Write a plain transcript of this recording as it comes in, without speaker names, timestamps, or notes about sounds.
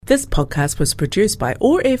This podcast was produced by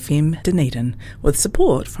OAR FM Dunedin with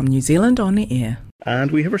support from New Zealand On the Air.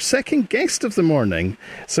 And we have our second guest of the morning.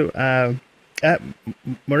 So,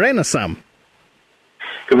 Morena Sam.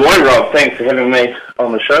 Good morning, Rob. Thanks for having me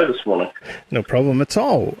on the show this morning. No problem at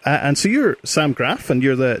all. And so you're Sam Graff, and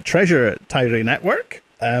you're the treasurer at Tairi Network,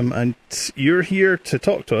 and you're here to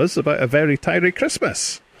talk to us about a very Tairi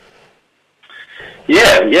Christmas.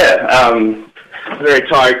 Yeah. Very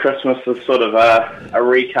Tairi Christmas is sort of a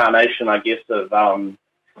reincarnation, I guess,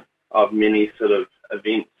 of many sort of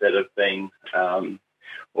events that have been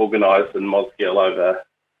organised in Mosgiel over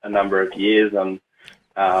a number of years, and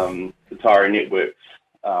the Tairi Network's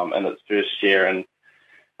in its first year, and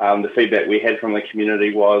the feedback we had from the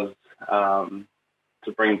community was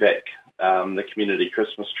to bring back the community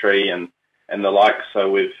Christmas tree and the like. So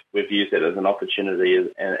we've used that as an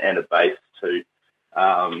opportunity and a base to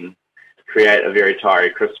create a very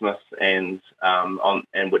Tairi Christmas, and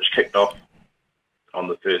which kicked off on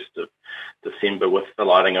the 1st of December with the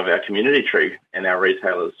lighting of our community tree and our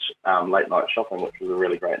retailers' late night shopping, which was a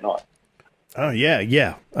really great night. Oh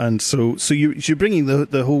yeah, and so you're bringing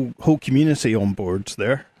the whole community on board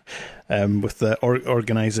there, with the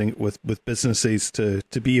organising with businesses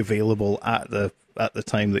to be available at the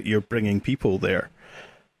time that you're bringing people there.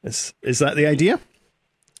 Is that the idea?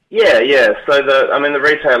 Yeah. So the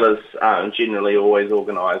retailers generally always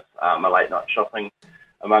organise a late night shopping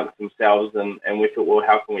amongst themselves, and we thought, well,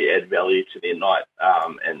 how can we add value to their night?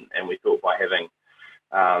 And we thought by having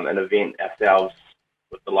an event ourselves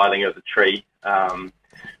with the lighting of the tree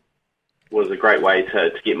was a great way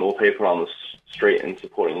to get more people on the street and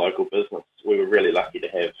supporting local business. We were really lucky to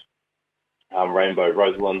have Rainbow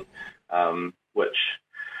Rosalind, which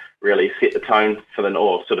really set the tone for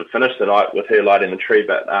or sort of finished the night with her lighting the tree.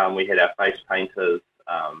 But we had our face painters,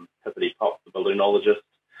 Hippity Pop, the balloonologist,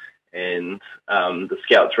 and the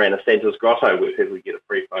Scouts ran a Santa's Grotto where people could get a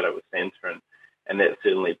free photo with Santa, and that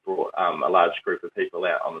certainly brought a large group of people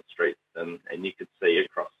out on the streets, and you could see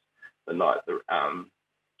across the night the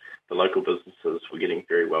local businesses were getting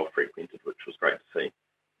very well frequented, which was great to see.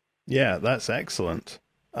 Yeah, that's excellent.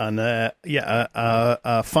 And a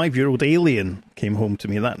 5-year-old alien came home to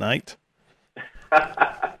me that night.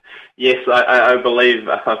 Yes, I believe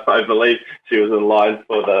she was in line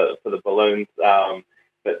for the balloons,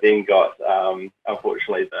 but then got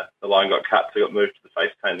unfortunately the line got cut, so got moved to the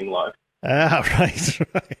face painting line. Ah, right.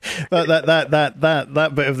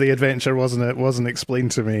 That bit of the adventure wasn't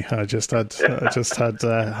explained to me. I just had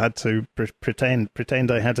to pretend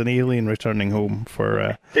I had an alien returning home for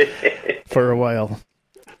a while.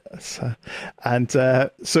 So, it's.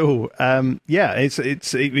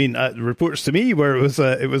 I mean, reports to me where it was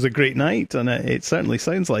a great night, and it certainly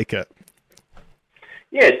sounds like it.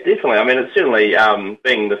 Yeah, definitely. I mean, it's certainly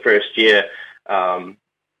being the first year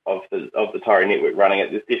of the Tairi Network running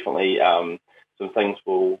it. There's definitely some things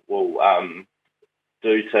we'll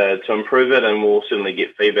do to improve it, and we'll certainly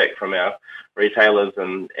get feedback from our retailers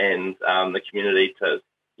and the community so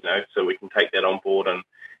we can take that on board and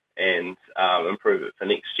improve it for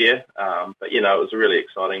next year. But it was a really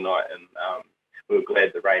exciting night, and we were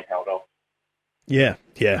glad the rain held off. Yeah.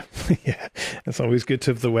 It's always good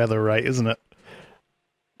to have the weather right, isn't it?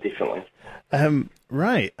 Definitely.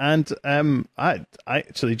 Right, and I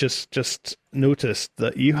actually just noticed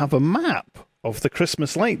that you have a map of the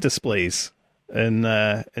Christmas light displays in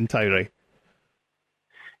Tairi.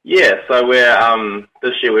 Yeah, so we're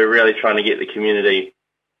this year we're really trying to get the community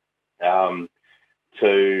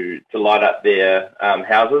to light up their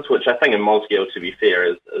houses, which I think in Mosgiel, to be fair,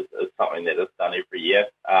 is something that is done every year.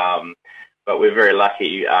 But we're very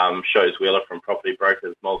lucky. Shows Wheeler from Property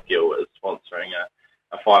Brokers Mosgiel is sponsoring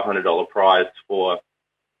a $500 prize for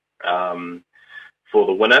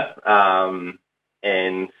the winner,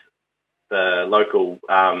 and the local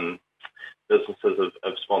businesses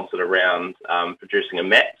have sponsored around producing a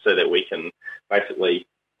map so that we can basically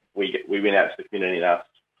we went out to the community and asked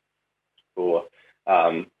for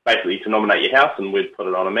basically to nominate your house, and we'd put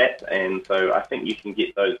it on a map. And so I think you can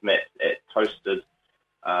get those maps at Toasted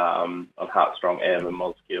on Heartstrong Ave in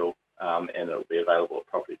Mosgiel, and it'll be available at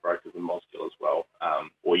Property Brokers in Mosgiel as well.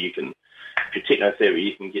 Or you can, if you're techno-savvy,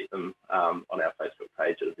 you can get them on our Facebook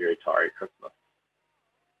page at A Very Tairi Christmas.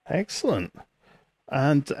 Excellent.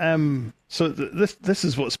 And so this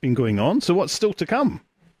is what's been going on. So what's still to come?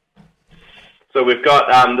 So we've got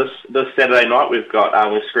this Saturday night. We're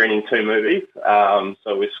screening 2 movies.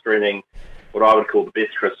 So we're screening what I would call the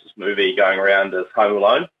best Christmas movie going around is Home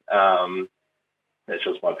Alone. That's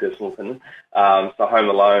just my personal opinion. So Home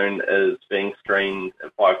Alone is being screened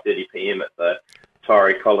at 5:30 p.m. at the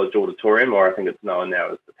Tairi College Auditorium, or I think it's known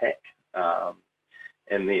now as the PAC.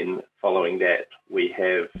 and then following that we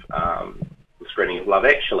have the screening of Love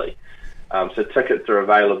Actually. So tickets are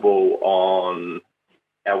available on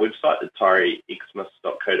our website at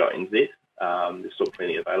tyreexmas.co.nz. There's still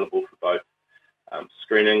plenty available for both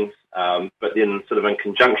screenings, but then sort of in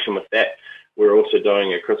conjunction with that, we're also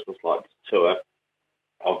doing a Christmas lights tour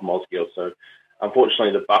of Mosgiel. So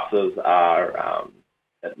unfortunately the buses are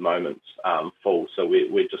at the moment full, so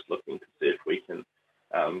we're just looking to see if we can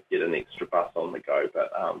get an extra bus on the go,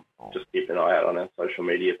 but just keep an eye out on our social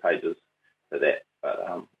media pages for that,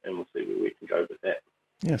 and we'll see where we can go with that.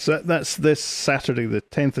 Yeah, so that's this Saturday, the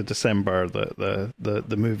 10th of December,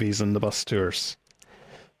 the movies and the bus tours.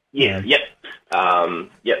 Yeah, yep.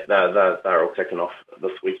 They're all kicking off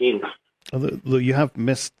this weekend. Although you have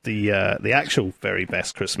missed the actual very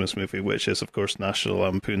best Christmas movie, which is, of course, National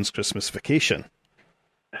Lampoon's Christmas Vacation.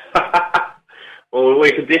 Well,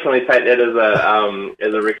 we could definitely take that as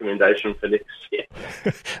a recommendation for next year.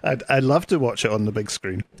 I'd love to watch it on the big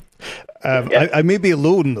screen. I may be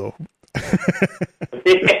alone, though.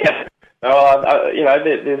 Yeah. Well,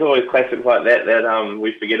 there's always classics like that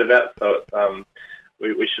we forget about. So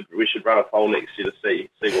it's, we should run a poll next year to see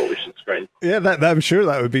what we should screen. Yeah, I'm sure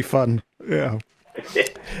that would be fun. Yeah.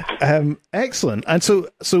 Excellent. And so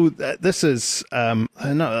this is a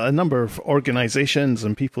number of organisations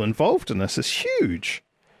and people involved in this. It's huge.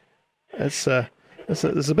 There's a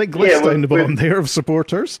big list down the bottom there of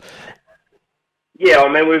supporters. Yeah, I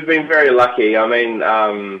mean, we've been very lucky. I mean,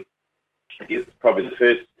 I guess probably the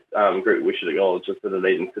first group we should acknowledge is the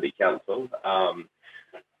Dunedin City Council.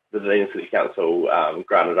 The Dunedin City Council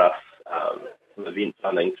granted us some event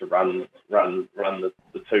funding to run the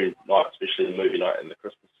two nights, especially the movie night and the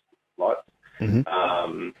Christmas lights.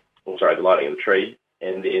 Mm-hmm. The lighting of the tree.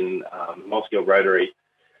 And then Mosgiel Rotary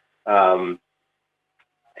have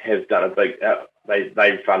done a big...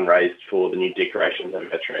 They fundraised for the new decorations of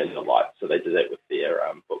the tree and the lights, so they did that with their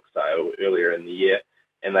book sale earlier in the year.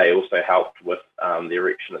 And they also helped with the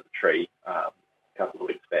erection of the tree a couple of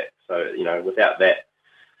weeks back. So, without that,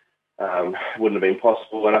 wouldn't have been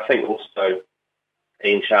possible. And I think also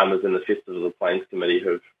Ian Chalmers and the Festival of the Plains Committee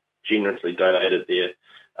have generously donated their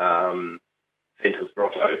Santa's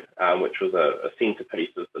Grotto, which was a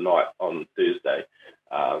centrepiece of the night on Thursday,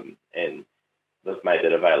 and they've made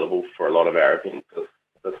it available for a lot of our events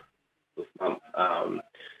this month.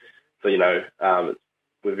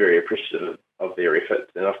 We're very appreciative of their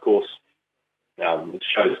efforts, and of course,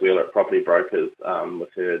 Shows Wheeler at Property Brokers with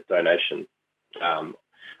her donation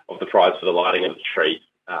of the prize for the lighting of the tree.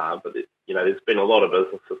 But there's been a lot of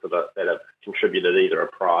businesses that have contributed either a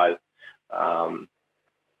prize and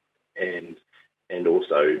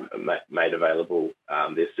also made available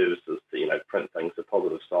their services to print things to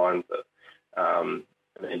positive signs. And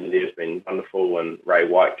they've been wonderful. And Ray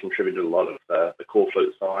White contributed a lot of the core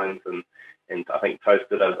flute signs, and I think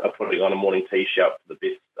posted a putting on a morning tea shout for the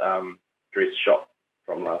best dress shop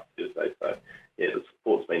from last Thursday. So yeah, the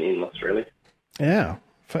support's been endless, really. Yeah,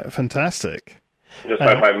 fantastic. Just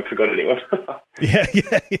hope I haven't forgot anyone. Yeah.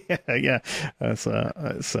 I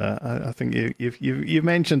think you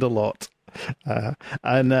mentioned a lot,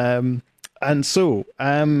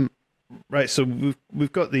 right. So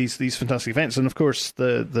we've got these fantastic events, and of course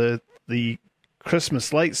the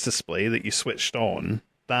Christmas lights display that you switched on.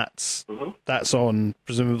 That's on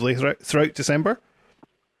presumably throughout December.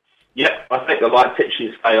 Yeah, I think the lights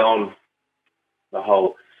actually stay on the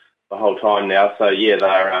whole time now. So yeah,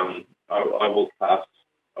 they're. I walked past.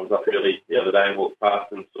 I was up early the other day and walked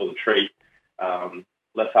past and saw the tree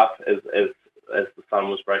lit up as the sun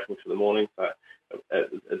was breaking for the morning. So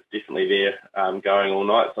it's definitely there, going all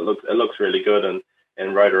night. So it looks really good,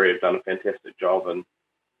 and Rotary have done a fantastic job in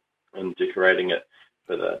decorating it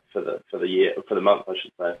for the month, I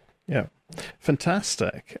should say. Yeah,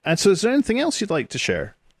 fantastic. And so, is there anything else you'd like to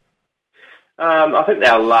share? I think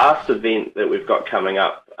our last event that we've got coming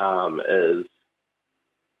up is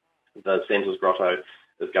the Santa's Grotto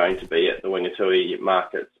is going to be at the Wingatui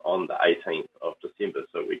markets on the 18th of December.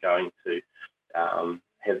 So we're going to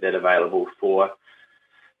have that available for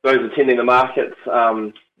those attending the markets.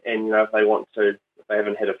 And if they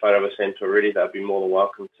haven't had a photo of Santa already, they'll be more than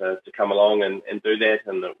welcome to come along and do that,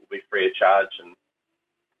 and it will be free of charge. And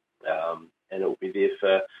it will be there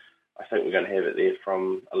for, I think we're going to have it there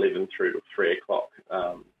from 11 through to 3 o'clock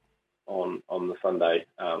on the Sunday,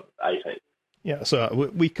 18th. Yeah,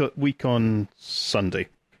 so week on Sunday.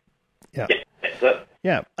 Yeah, that's it.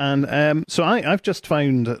 Yeah, and so I've just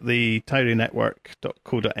found the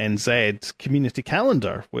tyreenetwork.co.nz community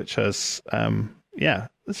calendar, which has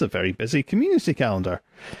this is a very busy community calendar,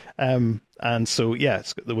 and so yeah,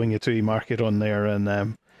 it's got the Wingatui market on there,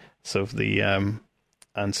 and so the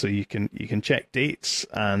and so you can check dates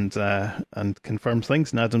and confirm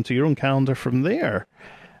things and add them to your own calendar from there.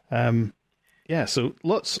 So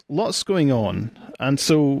lots going on, and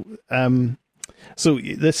so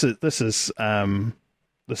this is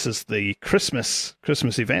the Christmas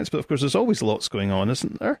events, but of course there's always lots going on,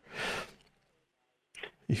 isn't there?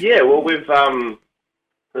 Yeah, well, we've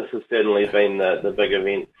this has certainly been the big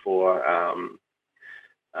event for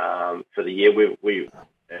the year. We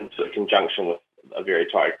in sort of conjunction with A Very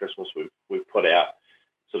Tidy Christmas, we've put out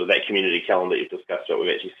sort of that community calendar you've discussed. But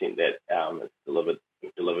we've actually sent that.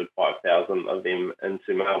 We've delivered 5,000 of them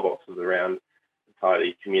into mailboxes around the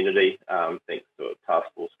Tidy community. Thanks to a task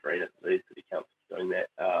force green at the City Council for doing that.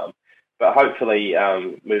 But hopefully,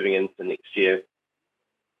 moving into next year,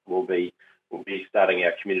 we'll be starting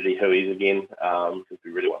our community hui's again, because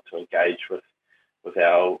we really want to engage with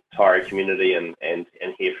our Taieri community and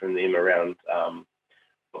hear from them around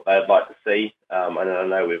what they'd like to see. And I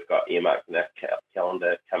know we've got earmarked in our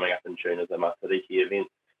calendar coming up in June as a Matariki event.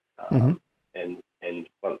 And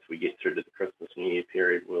once we get through to the Christmas New Year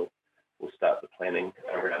period, we'll start the planning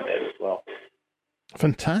around that as well.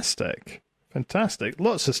 Fantastic.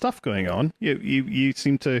 Lots of stuff going on. You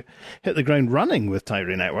seem to hit the ground running with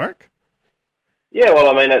Taieri Network. Yeah, well,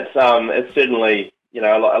 I mean, it's certainly, you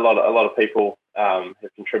know, a lot of people have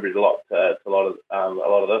contributed a lot to a lot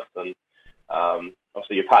of this, and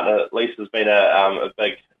obviously your partner Lisa has been a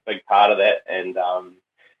big part of that, and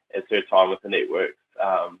as her time with the network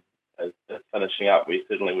is finishing up, we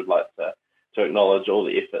certainly would like to acknowledge all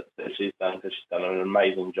the efforts that she's done, because she's done an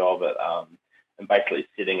amazing job at and basically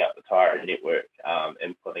setting up the Taieri network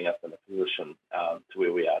and putting us in a position to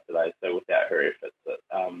where we are today. So without her efforts,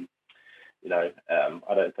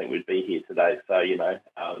 I don't think we'd be here today. So, a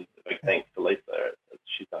big thanks to Lisa.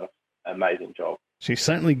 She's done an amazing job. She's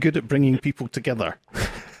certainly good at bringing people together.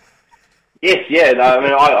 Yes, yeah. No, I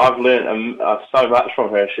mean, I've learned so much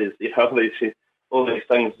from her. She's, all these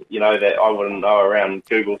things, that I wouldn't know around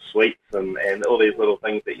Google Suites and all these little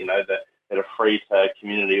things that, that are free to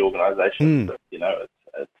community organisations.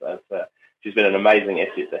 She's been an amazing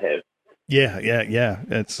asset to have. Yeah.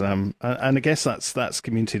 It's and I guess that's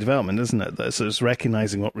community development, isn't it? It's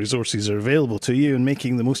recognising what resources are available to you and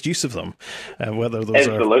making the most use of them. Whether those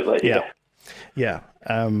absolutely, yeah.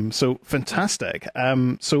 So fantastic.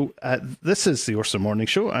 This is the Orsa Morning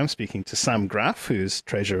Show. I'm speaking to Sam Graff, who's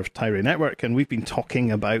treasurer of Taieri Network, and we've been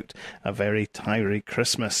talking about A Very Taieri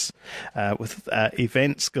Christmas with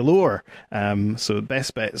events galore. So the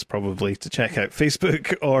best bet is probably to check out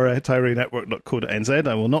Facebook or tairienetwork.co.nz.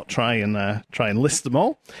 I will not try and list them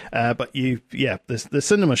all, but the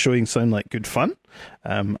cinema showings sound like good fun,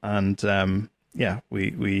 I'll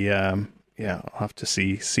have to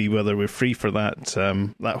see whether we're free for that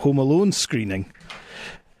Home Alone screening.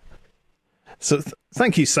 So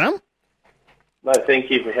thank you, Sam. No, thank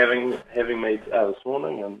you for having me this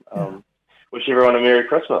morning, and wish everyone a Merry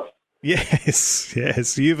Christmas. Yes,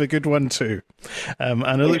 you have a good one too. And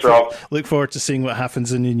I look forward to seeing what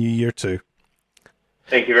happens in the new year too.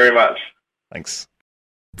 Thank you very much. Thanks.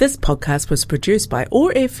 This podcast was produced by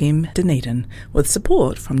OAR FM Dunedin with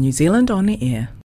support from New Zealand On the Air.